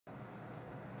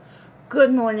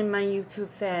Good morning, my YouTube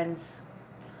fans.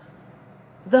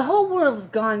 The whole world's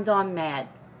gone darn mad.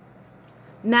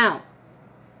 Now,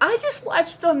 I just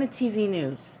watched on the TV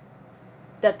news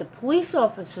that the police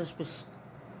officers were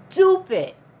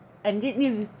stupid and didn't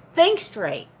even think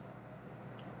straight.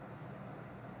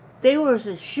 There was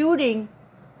a shooting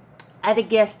at a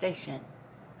gas station.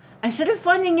 Instead of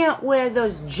finding out where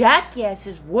those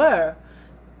jackasses were,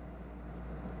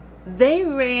 they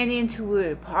ran into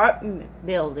an apartment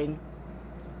building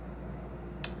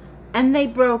and they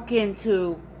broke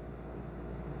into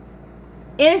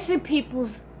innocent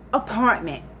people's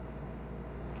apartment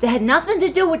that had nothing to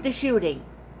do with the shooting.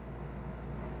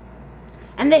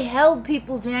 And they held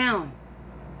people down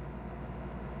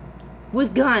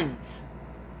with guns.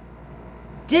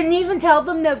 Didn't even tell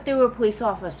them that they were police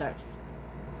officers.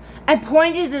 And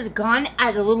pointed the gun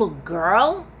at a little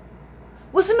girl?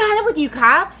 What's the matter with you,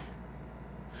 cops?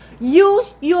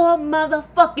 Use your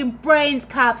motherfucking brains,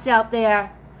 cops out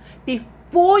there.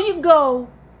 Before you go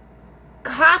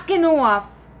cocking off,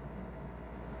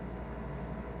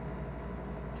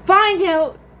 find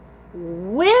out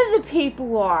where the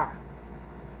people are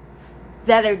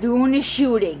that are doing the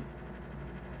shooting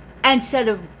instead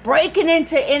of breaking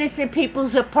into innocent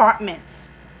people's apartments.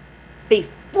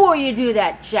 Before you do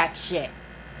that jack shit.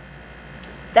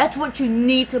 That's what you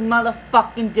need to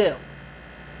motherfucking do.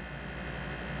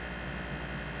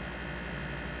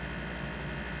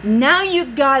 Now you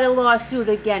got a lawsuit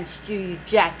against you, you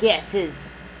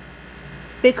jackasses.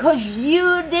 Because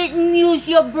you didn't use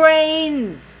your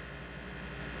brains.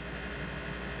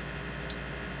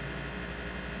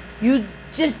 You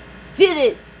just did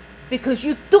it because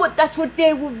you thought that's what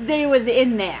they were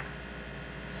in there.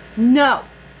 No.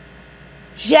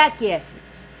 Jackasses.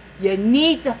 You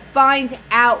need to find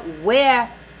out where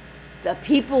the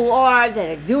people are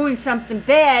that are doing something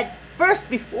bad first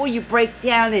before you break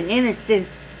down an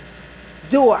innocent's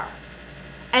door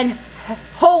and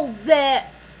hold them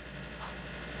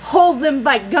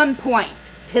by gunpoint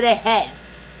to their heads.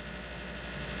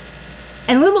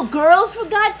 And little girls, for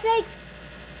God's sakes,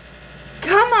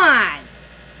 come on,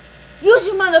 use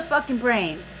your motherfucking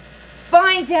brains.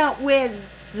 Find out where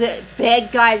the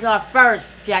bad guys are first,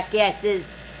 jackasses.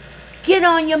 Get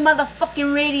on your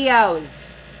motherfucking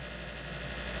radios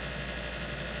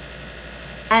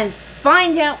and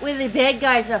find out where the bad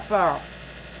guys are from.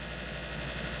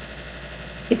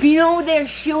 If you know they're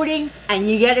shooting and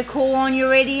you get a call on your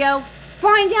radio,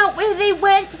 find out where they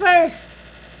went first.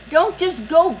 Don't just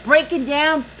go breaking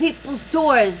down people's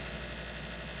doors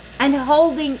and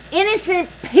holding innocent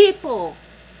people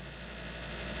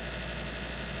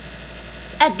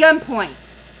at gunpoint.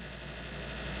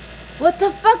 What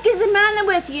the fuck is the matter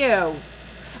with you?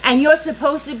 And you're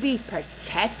supposed to be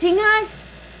protecting us?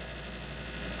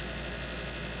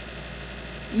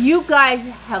 You guys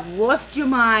have lost your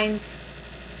minds.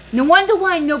 No wonder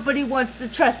why nobody wants to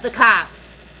trust the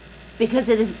cops. Because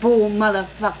of this bull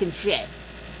motherfucking shit.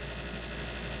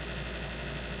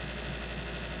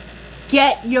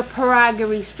 Get your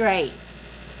prerogative straight.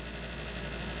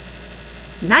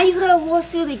 Now you got a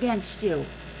lawsuit against you.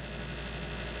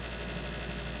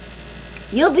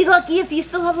 You'll be lucky if you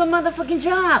still have a motherfucking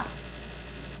job.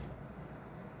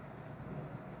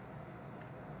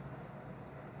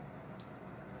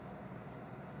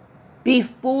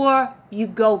 Before you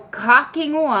go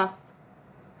cocking off,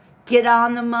 get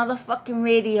on the motherfucking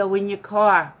radio in your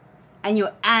car and you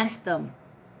ask them,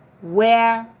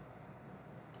 where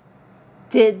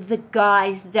did the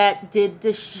guys that did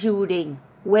the shooting,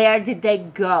 where did they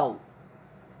go?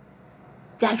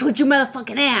 That's what you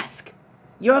motherfucking ask.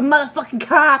 You're a motherfucking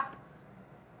cop.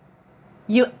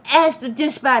 You ask the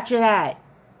dispatcher that,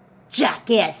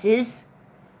 jackasses,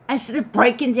 instead of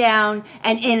breaking down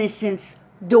an innocent's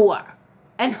door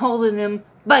and holding them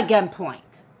by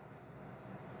gunpoint.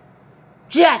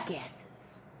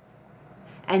 Jackasses.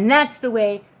 And that's the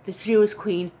way the Jewish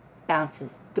queen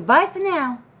bounces. Goodbye for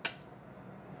now.